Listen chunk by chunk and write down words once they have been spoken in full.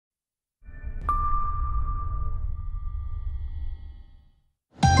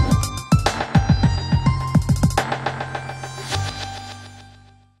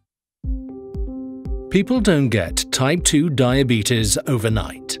People don't get type 2 diabetes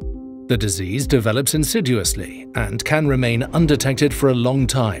overnight. The disease develops insidiously and can remain undetected for a long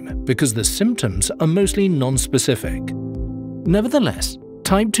time because the symptoms are mostly non-specific. Nevertheless,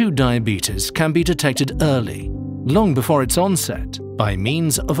 type 2 diabetes can be detected early, long before its onset, by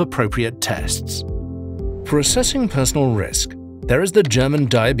means of appropriate tests. For assessing personal risk, there is the German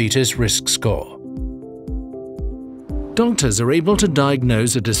Diabetes Risk Score. Doctors are able to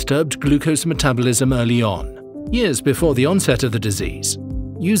diagnose a disturbed glucose metabolism early on, years before the onset of the disease,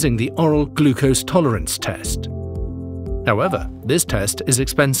 using the oral glucose tolerance test. However, this test is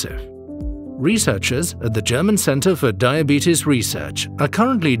expensive. Researchers at the German Center for Diabetes Research are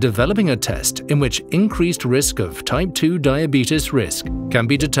currently developing a test in which increased risk of type 2 diabetes risk can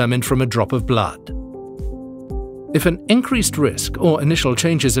be determined from a drop of blood. If an increased risk or initial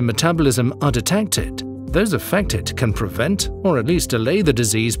changes in metabolism are detected, those affected can prevent or at least delay the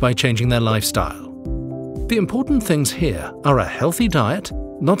disease by changing their lifestyle. The important things here are a healthy diet,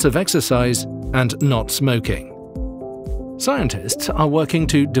 lots of exercise, and not smoking. Scientists are working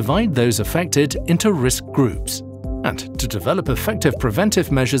to divide those affected into risk groups and to develop effective preventive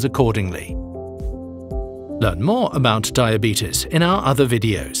measures accordingly. Learn more about diabetes in our other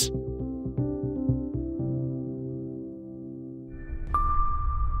videos.